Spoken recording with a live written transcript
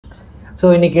So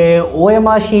இன்றைக்கி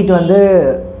OMR sheet வந்து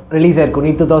release ஆகிருக்கும்.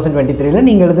 நீட் 2023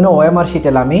 நீங்கள் எழுதின ஓஎம்ஆர் ஷீட்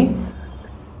எல்லாமே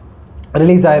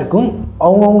ரிலீஸ் ஆகிருக்கும்.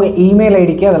 அவங்கவுங்க இமெயில்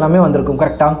ஐடிக்கு அதெல்லாமே வந்திருக்கும்.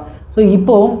 கரெக்டாக? ஸோ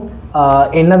இப்போது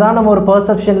என்ன தான் நம்ம ஒரு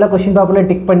பர்செப்ஷனில் கொஷின் பேப்பரில்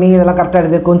டிக் பண்ணி இதெல்லாம் கரெக்டாக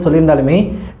எழுதியிருக்கோம்னு சொல்லியிருந்தாலுமே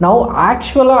நவ்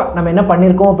ஆக்சுவலாக நம்ம என்ன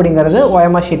பண்ணியிருக்கோம் அப்படிங்கிறது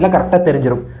ஓஎம்ஆர் ஷீட்டில் கரெக்டாக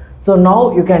தெரிஞ்சிடும். So now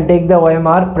you can take the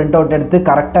OMR print out எடுத்து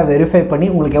கரெக்டாக வெரிஃபை பண்ணி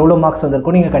உங்களுக்கு எவ்வளோ மார்க்ஸ்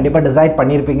வந்திருக்கும் நீங்கள் கண்டிப்பாக டிசைட்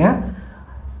பண்ணியிருப்பீங்க.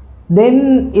 தென்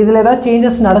இதில் ஏதாவது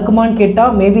சேஞ்சஸ் நடக்குமான்னு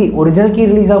கேட்டால் மேபி ஒரிஜினல் கீ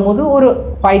ரிலீஸ் ஆகும்போது ஒரு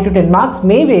 5 to 10 மார்க்ஸ்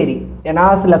மே வேரி, ஏன்னா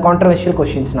சில கான்ட்ரவர்ஷியல்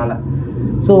கொஷின்ஸ்னால.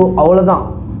 ஸோ அவ்வளோதான்.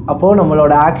 அப்போது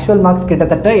நம்மளோட ஆக்சுவல் மார்க்ஸ்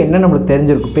கிட்டத்தட்ட என்ன நம்மளுக்கு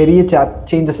தெரிஞ்சிருக்கும், பெரிய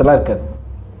சேஞ்சஸ் எல்லாம் இருக்காது.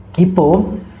 இப்போது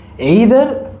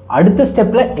எய்தர் அடுத்த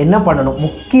ஸ்டெப்பில் என்ன பண்ணணும்,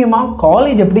 முக்கியமாக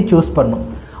காலேஜ் எப்படி சூஸ் பண்ணணும்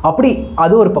அப்படி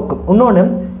அது ஒரு பக்கம். இன்னொன்று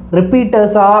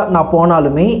ரிப்பீட்டர்ஸாக நான்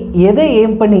போனாலுமே எதை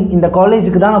எய்ம் பண்ணி இந்த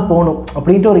காலேஜுக்கு தான் நான் போகணும்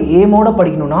அப்படின்ட்டு ஒரு எய்மோடு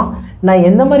படிக்கணும்னா நான்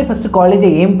எந்த மாதிரி ஃபஸ்ட்டு காலேஜை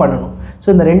எய்ம் பண்ணணும். ஸோ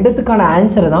இந்த ரெண்டுத்துக்கான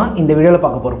ஆன்சரை தான் இந்த வீடியோவில்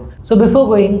பார்க்க போகிறோம். So before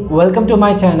going, welcome to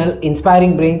my channel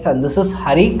inspiring brains and this is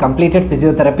Hari, completed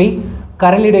physiotherapy,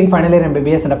 currently doing final year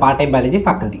MBBS and a part-time biology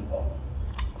faculty.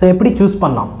 So எப்படி choose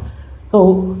பண்ணலாம்? So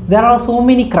there are so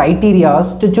many criterias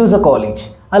to choose a college.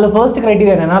 அதில் first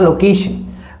criteria என்னன்னா location,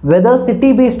 whether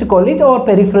city based college or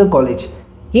peripheral college.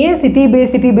 ஏன்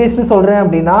city பேஸ்ட்னு சொல்கிறேன்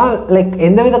அப்படின்னா like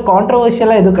எந்தவித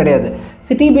கான்ட்ரவர்ஷியலாக எதுவும் கிடையாது.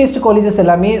 சிட்டி பேஸ்டு காலேஜஸ்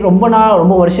எல்லாமே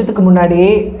ரொம்ப வருஷத்துக்கு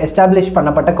முன்னாடியே எஸ்டாப்ளிஷ்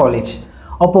பண்ணப்பட்ட காலேஜ்.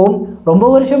 அப்போது ரொம்ப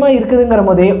வருஷமாக இருக்குதுங்கிற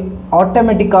போதே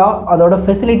ஆட்டோமேட்டிக்காக அதோட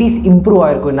ஃபெசிலிட்டிஸ் இம்ப்ரூவ்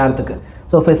ஆகிருக்கும் இந்நேரத்துக்கு.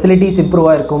 ஸோ ஃபெசிலிட்டிஸ் இம்ப்ரூவ்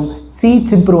ஆகிருக்கும்,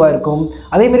 சீட்ஸ் இம்ப்ரூவ் ஆகிருக்கும்.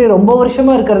 அதேமாரி ரொம்ப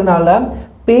வருஷமாக இருக்கிறதுனால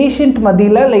பேஷண்ட்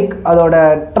மத்தியில் லைக் அதோட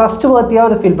ட்ரஸ்ட் வர்த்தியாக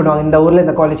அதை ஃபீல் பண்ணுவாங்க. இந்த ஊரில்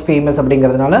இந்த காலேஜ் ஃபேமஸ்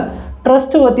அப்படிங்கிறதுனால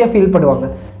ட்ரஸ்ட் வர்த்தியாக ஃபீல் பண்ணுவாங்க.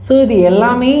 ஸோ இது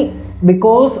எல்லாமே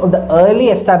because of the early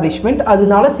establishment,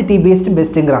 அதனால சிட்டி பேஸ்டு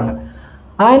பெஸ்ட்டுங்கிறாங்க.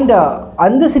 அண்ட்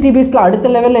அந்த சிட்டி பேஸ்டில் அடுத்த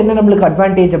லெவலில் என்ன நம்மளுக்கு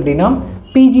அட்வான்டேஜ் அப்படின்னா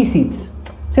PG seeds.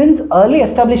 Since early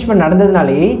establishment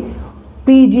நடந்ததுனாலே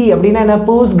PG அப்படின்னா என்ன,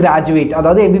 போஸ்ட் கிராஜுவேட்,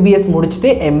 அதாவது எம்பிபிஎஸ் முடிச்சுட்டு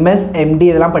எம்எஸ் எம்டி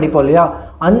இதெல்லாம் படிப்போம் இல்லையா,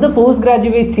 அந்த போஸ்ட்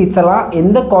கிராஜுவேட் சீட்ஸ் எல்லாம்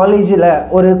எந்த காலேஜில்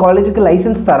ஒரு காலேஜுக்கு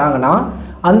லைசன்ஸ் தராங்கன்னா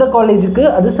அந்த காலேஜுக்கு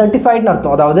அது சர்டிஃபைடுன்னு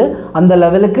அர்த்தம். அதாவது அந்த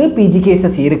லெவலுக்கு பிஜி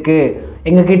கேசஸ் இருக்குது,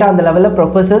 எங்ககிட்ட அந்த லெவலில்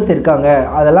ப்ரொஃபஸர்ஸ் இருக்காங்க,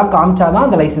 அதெல்லாம் காமிச்சா தான்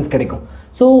அந்த லைசன்ஸ் கிடைக்கும்.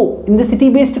 ஸோ இந்த சிட்டி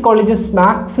பேஸ்டு காலேஜஸ்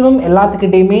மேக்ஸிமம்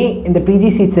எல்லாத்துக்கிட்டேயுமே இந்த பிஜி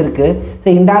சீட்ஸ் இருக்குது. So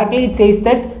indirectly it says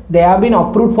that they have been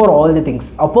approved for all the things.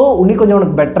 அப்போது இன்னும் கொஞ்சம்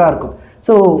உனக்கு பெட்டராக இருக்கும்.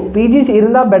 ஸோ பிஜிஸ்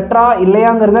இருந்தால் பெட்டரா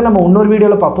இல்லையாங்கிறத நம்ம இன்னொரு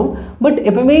வீடியோவில் பார்ப்போம். பட்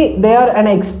எப்பவுமே they are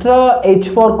an extra edge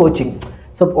for coaching.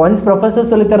 So once professor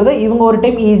சொல்லித்தரதை இவங்க ஒரு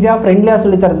டைம் ஈஸியாக ஃப்ரெண்ட்லியாக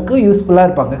சொல்லித்தரதுக்கு யூஸ்ஃபுல்லாக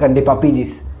இருப்பாங்க கண்டிப்பாக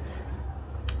பிஜிஸ்.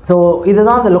 ஸோ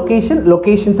இதுதான் அந்த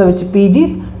லொக்கேஷன்ஸை வச்சு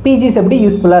பிஜிஸ் எப்படி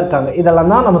யூஸ்ஃபுல்லாக இருக்காங்க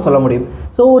இதெல்லாம் தான் நம்ம சொல்ல முடியும்.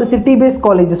 ஸோ ஒரு city paste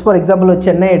colleges for example ஒரு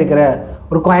சென்னை எடுக்கிற,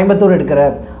 ஒரு கோயம்புத்தூர் எடுக்கிற,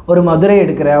 ஒரு மதுரை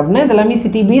எடுக்கிற அப்படின்னா இது எல்லாமே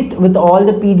city paste with all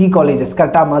the PG colleges.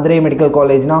 கரெக்டாக Madurai medical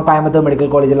காலேஜ்னா Coimbatore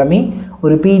medical college எல்லாமே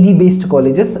ஒரு பிஜி பேஸ்ட்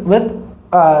காலேஜஸ் வித்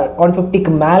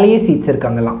 150க்கு மேலேயே seeds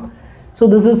இருக்காங்கலாம். So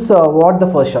this is what the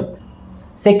first shot.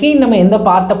 Second நம்ம எந்த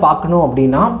பார்ட்டை பார்க்கணும்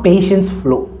அப்படின்னா patience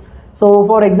flow. So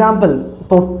for example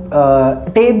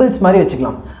இப்போது டேபிள்ஸ் மாதிரி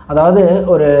வச்சுக்கலாம். அதாவது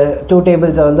ஒரு 2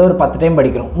 டேபிள்ஸை வந்து ஒரு 10 டைம்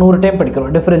படிக்கிறோம், 100 டைம் படிக்கிறோம்,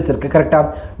 டிஃப்ரென்ஸ் இருக்குது. கரெக்டாக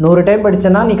 100 டைம்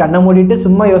படித்தேன்னா நீ கண்ணை மூடிட்டு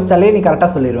சும்மா யோசிச்சாலே நீ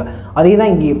கரெக்டாக சொல்லிடுவேன். அதே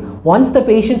தான் இங்கேயும். ஒன்ஸ் த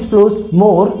பேஷன்ஸ் ஃப்ளோஸ்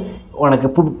மோர், உனக்கு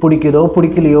பிடிக்குதோ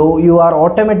பிடிக்கலையோ you are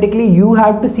automatically you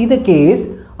have to see the case.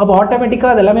 அப்போ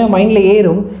ஆட்டோமேட்டிக்காக அது எல்லாமே மைண்டில்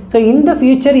ஏறும். ஸோ இந்த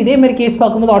ஃபியூச்சர் இதேமாதிரி கேஸ்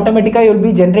பார்க்கும்போது ஆட்டோமேட்டிக்காக you will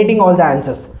be generating all the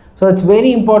answers. So it's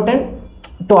very important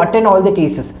to attend all the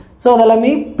cases. So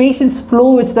அதெல்லாமே பேஷன்ஸ் ஃப்ளோ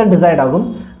வச்சு தான் டிசைட் ஆகும்.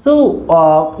 ஸோ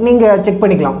நீங்கள் செக்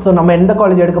பண்ணிக்கலாம். ஸோ நம்ம எந்த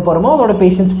காலேஜ் எடுக்க போகிறோமோ அதோட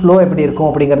பேஷன்ஸ் ஃப்ளோ எப்படி இருக்கும்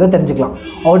அப்படிங்கிறத தெரிஞ்சுக்கலாம்.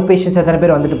 அவுட் பேஷன்ஸ் எத்தனை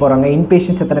பேர் வந்துட்டு போகிறாங்க, இன்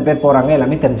பேஷன்ஸ் எத்தனை பேர் போகிறாங்க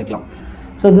எல்லாமே தெரிஞ்சுக்கலாம்.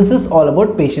 So this is all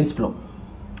about patience flow.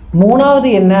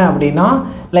 மூணாவது என்ன அப்படின்னா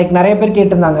லைக் நிறைய பேர்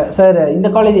கேட்டிருந்தாங்க, சார் எந்த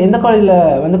காலேஜில்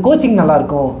வந்து கோச்சிங்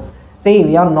நல்லாயிருக்கும். சரி,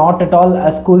 we are not at all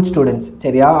a school students.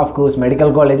 சரியா? அஃப்கோர்ஸ்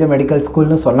மெடிக்கல் காலேஜ் மெடிக்கல்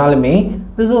ஸ்கூல்னு சொன்னாலுமே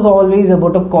this is always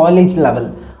about a college level.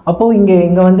 அப்போது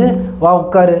இங்கே வந்து வா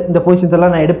உட்காரு, இந்த பொசிஷன்ஸ்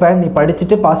எல்லாம் நான் எடுப்பேன், நீ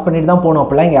படிச்சுட்டு பாஸ் பண்ணிட்டு தான் போகணும்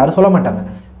அப்படிலாம் இங்கே யாரும் சொல்ல மாட்டாங்க.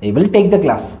 they will take the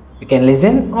class. you can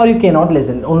listen or you cannot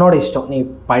listen. உன்னோட இஷ்டம். நீ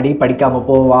படிக்காமல்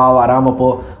போ, வராமல் போ,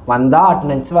 வந்தால்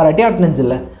அட்டனன்ஸ், வராட்டி அட்டனன்ஸ்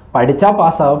இல்லை, படித்தா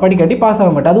பாஸ் ஆக, படிக்காட்டி பாஸ் ஆக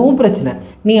மாட்டேன், அதுவும் பிரச்சனை.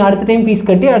 நீ அடுத்த டைம் ஃபீஸ்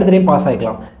கட்டி அடுத்த time pass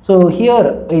ஆகிக்கலாம். So here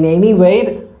in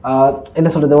anywhere என்ன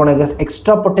சொல்கிறது, உனக்கு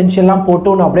எக்ஸ்ட்ரா பொட்டென்ஷியல்லாம் போட்டு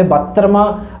உன்னை அப்படியே பத்திரமா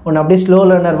உன்னை அப்படியே ஸ்லோ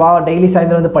லேர்னர் வா டெய்லி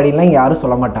சாயந்தரம் வந்து படிலாம் இங்கே யாரும்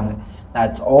சொல்ல மாட்டாங்க.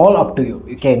 that's all up to you.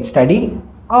 you can study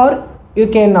or you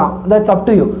can that's up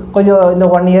to you. கொஞ்சம் இந்த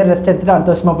 1 year ரெஸ்ட் எடுத்துகிட்டு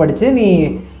அடுத்த வருஷமாக படித்து நீ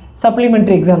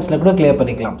சப்ளிமெண்ட்ரி எக்ஸாம்ஸில் கூட கிளியர்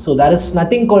பண்ணிக்கலாம். So there is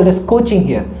nothing called as coaching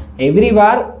here.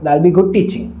 everywhere there will be good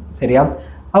teaching. சரியா?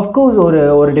 அஃப்கோர்ஸ்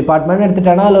ஒரு டிபார்ட்மெண்ட்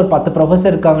எடுத்துட்டானா அதில் ஒரு 10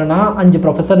 ப்ரொஃபஸர் இருக்காங்கன்னா 5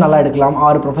 ப்ரொஃபஸர் நல்லா எடுக்கலாம்,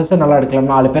 6 ப்ரொஃபஸர் நல்லா எடுக்கலாம்,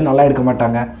 4 பேர் நல்லா எடுக்க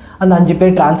மாட்டாங்க. அந்த 5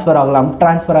 பேர் ட்ரான்ஸ்ஃபர் ஆகலாம்,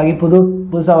 ட்ரான்ஸ்ஃபர் ஆகி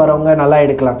புதுசாக வரவங்க நல்லா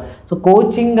எடுக்கலாம். ஸோ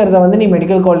கோச்சிங்கிறத வந்து நீ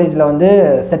மெடிக்கல் காலேஜில் வந்து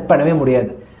செட் பண்ணவே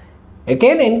முடியாது.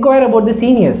 Can enquire about the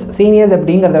seniors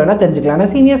எப்படிங்கிறத வேணால் தெரிஞ்சுக்கலாம்.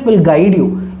 ஆனால் சீனியர்ஸ் வில் கைட் யூ,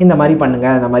 இந்த மாதிரி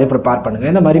பண்ணுங்கள், இந்த மாதிரி ப்ரிப்பேர்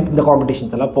பண்ணுங்கள், இந்த மாதிரி இந்த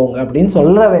காம்படிஷன்ஸ் எல்லாம் போங்க அப்படின்னு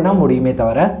சொல்கிற வேணால் முடியுமே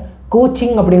தவிர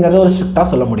கோச்சிங் அப்படிங்கிறத ஒரு ஸ்ட்ரிக்டாக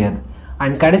சொல்ல முடியாது.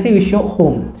 அண்ட் கடைசி விஷயம்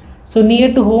home. So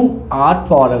near to home or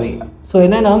far away. So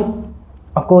என்னென்னா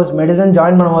அஃப்கோர்ஸ் மெடிசன்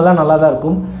ஜாயின் பண்ணும்போதெல்லாம் நல்லா தான்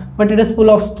இருக்கும், but it is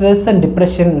full of stress and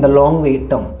depression இந்த லாங் வெயிட்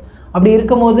டேர்ம். அப்படி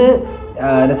இருக்கும்போது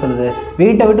என்ன சொல்கிறது,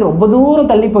 வீட்டை விட்டு ரொம்ப தூரம்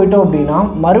தள்ளி போயிட்டோம் அப்படின்னா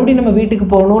மறுபடியும் நம்ம வீட்டுக்கு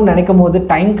போகணும்னு நினைக்கும் போது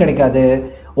டைம் கிடைக்காது,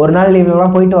 ஒரு நாள்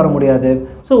லீவ்லலாம் போயிட்டு வர முடியாது.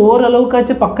 ஸோ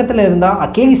ஓரளவுக்காச்சும் பக்கத்தில் இருந்தால்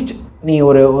அட்லீஸ்ட் நீ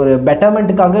ஒரு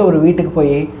பெட்டர்மெண்ட்டுக்காக ஒரு வீட்டுக்கு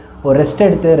போய் ஒரு ரெஸ்ட்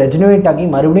எடுத்து ரெஜினவேட் ஆகி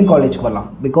மறுபடியும் காலேஜுக்கு வரலாம்.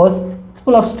 Because it's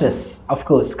full of stress.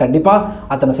 Of course கண்டிப்பாக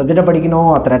அத்தனை சப்ஜெக்டை படிக்கணும்,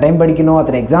 அத்தனை டைம் படிக்கணும்,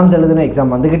 அத்தனை எக்ஸாம்ஸ் எழுதணும்,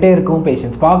 எக்ஸாம் வந்துக்கிட்டே இருக்கும்,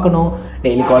 பேஷன்ஸ் பார்க்கணும்,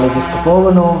 டெய்லி காலேஜஸ்க்கு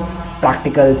போகணும்,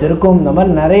 ப்ராக்டிகல்ஸ் இருக்கும், இந்த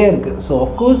மாதிரி நிறைய இருக்குது. ஸோ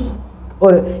அஃப்கோர்ஸ்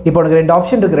இப்போ உனக்கு 2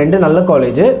 ஆப்ஷன் இருக்குது, 2 நல்ல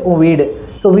காலேஜ், உன் வீடு.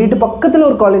 ஸோ வீட்டு பக்கத்தில்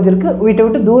ஒரு காலேஜ் இருக்குது, வீட்டை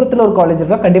விட்டு தூரத்தில் ஒரு காலேஜ்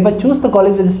இருக்குன்னா கண்டிப்பாக choose the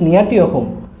college which is near to your home.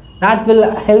 That will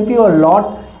help you a lot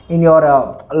in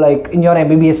your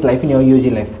MBBS life, in your UG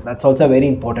life. That's also a very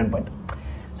important point.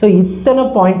 So இத்தனை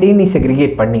பாயிண்ட்டையும் நீ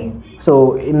segregate பண்ணி so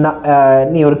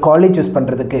நீ ஒரு college choose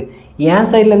பண்ணுறதுக்கு என்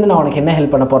சைட்லேருந்து நான் உனக்கு என்ன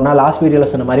ஹெல்ப் பண்ண போகிறேன்னா, லாஸ்ட்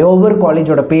வீடியோவில் சொன்ன மாதிரி ஒவ்வொரு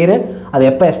காலேஜோட பேர், அதை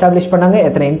எப்போ எஸ்டாப்ளிஷ் பண்ணாங்க,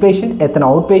 எத்தனை இன்பேஷண்ட், எத்தனை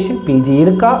அவுட் பேஷண்ட், பிஜி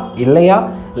இருக்கா இல்லையா,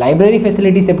 லைப்ரரி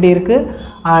ஃபெசிலிட்டிஸ் எப்படி இருக்குது,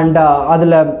 அண்ட்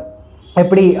அதில்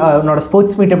எப்படி உன்னோட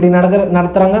ஸ்போர்ட்ஸ் மீட் எப்படி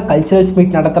நடத்துகிறாங்க, கல்ச்சுரல்ஸ்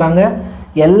மீட் நடத்துகிறாங்க,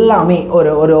 எல்லாமே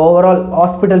ஒரு ஓவரால்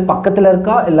ஹாஸ்பிட்டல் பக்கத்தில்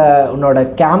இருக்கா இல்லை உன்னோட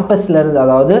கேம்பஸ்லேருந்து,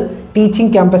 அதாவது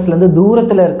டீச்சிங் கேம்பஸ்லேருந்து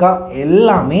தூரத்தில் இருக்கா,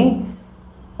 எல்லாமே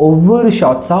ஒவ்வொரு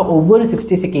ஷார்ட்ஸாக ஒவ்வொரு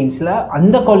 60 செகண்ட்ஸில்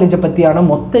அந்த காலேஜை பற்றியான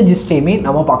மொத்த ஜிஸ்டையுமே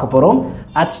நம்ம பார்க்க போகிறோம்.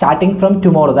 At starting from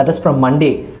tomorrow, that is from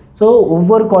Monday. So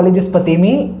ஒவ்வொரு காலேஜஸ்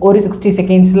பற்றியுமே ஒரு 60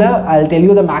 செகண்ட்ஸில் I will tell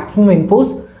you the maximum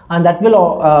infos and that will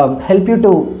help you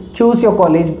to choose your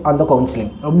college அந்த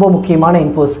கவுன்சிலிங். ரொம்ப முக்கியமான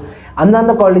இன்ஃபோஸ்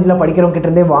அந்தந்த காலேஜில்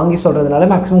படிக்கிறவங்கிட்டே வாங்கி சொல்கிறதுனால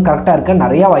மேக்ஸிமம் கரெக்டாக இருக்க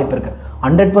நிறையா வாய்ப்பு இருக்குது.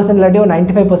 100% இல்லாட்டி ஒரு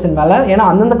 95% மேலே. ஏன்னா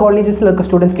அந்தந்த காலேஜஸில் இருக்க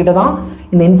ஸ்டூடெண்ட்ஸ் கிட்ட தான்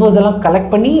இந்த இன்ஃபோஸ் எல்லாம்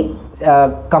கலெக்ட் பண்ணி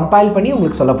கம்பைல் பண்ணி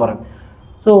உங்களுக்கு சொல்ல போகிறேன்.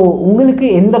 ஸோ உங்களுக்கு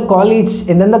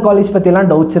எந்தெந்த காலேஜ் பற்றியெல்லாம்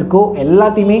டவுட்ஸ் இருக்கோ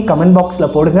எல்லாத்தையுமே கமெண்ட்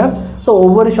பாக்ஸில் போடுங்க. ஸோ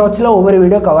ஒவ்வொரு ஷார்ட்ஸில் ஒவ்வொரு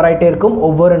வீடியோ கவர் ஆகிட்டே இருக்கும்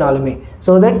ஒவ்வொரு நாளுமே.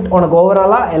 ஸோ தட் உனக்கு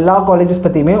ஓவராலாக எல்லா காலேஜஸ்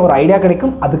பற்றியுமே ஒரு ஐடியா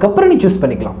கிடைக்கும். அதுக்கப்புறம் நீ சூஸ்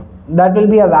பண்ணிக்கலாம். That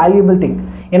will be a valuable thing.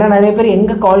 ஏன்னா நிறைய பேர்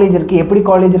எங்கே காலேஜ் இருக்குது, எப்படி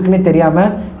காலேஜ் இருக்குன்னே தெரியாமல்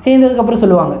சேர்ந்ததுக்கப்புறம்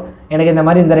சொல்லுவாங்க, எனக்கு இந்த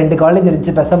மாதிரி இந்த 2 காலேஜ்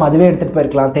இருந்துச்சு, பேசாமல் அதுவே எடுத்துகிட்டு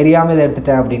போயிருக்கலாம், தெரியாமல் இதை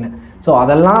எடுத்துட்டேன் அப்படின்னு. ஸோ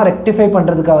அதெல்லாம் ரெக்டிஃபை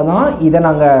பண்ணுறதுக்காக தான் இதை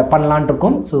நாங்கள் பண்ணலான்ட்டு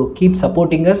இருக்கோம். So keep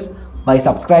supporting us by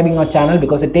subscribing our channel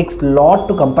because it takes lot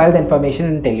to compile the information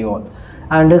and tell you all.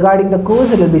 And regarding the course,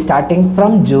 it will be starting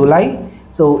from July.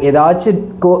 So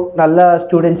ஏதாச்சும் நல்ல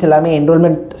students எல்லாமே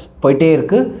enrolment போயிட்டே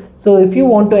இருக்குது. So if you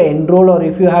want to enroll or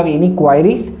if you have any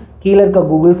queries, கீழே இருக்க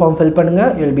Google form fill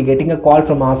பண்ணுங்கள். you will be getting a call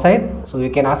from our side. So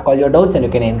you can ask all your doubts and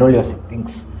you can enroll your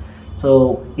things. So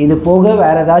இது போக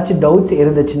வேறு ஏதாச்சும் doubts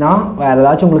இருந்துச்சுன்னா, வேறு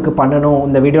ஏதாச்சும் உங்களுக்கு பண்ணணும்,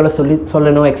 இந்த வீடியோவில்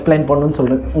சொல்லணும், எக்ஸ்பிளைன்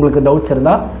பண்ணணும்னு உங்களுக்கு டவுட்ஸ்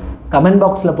இருந்தால் கமெண்ட்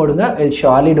பாக்ஸில் போடுங்க. We'll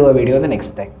surely do a video the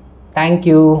next time. Thank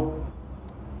you.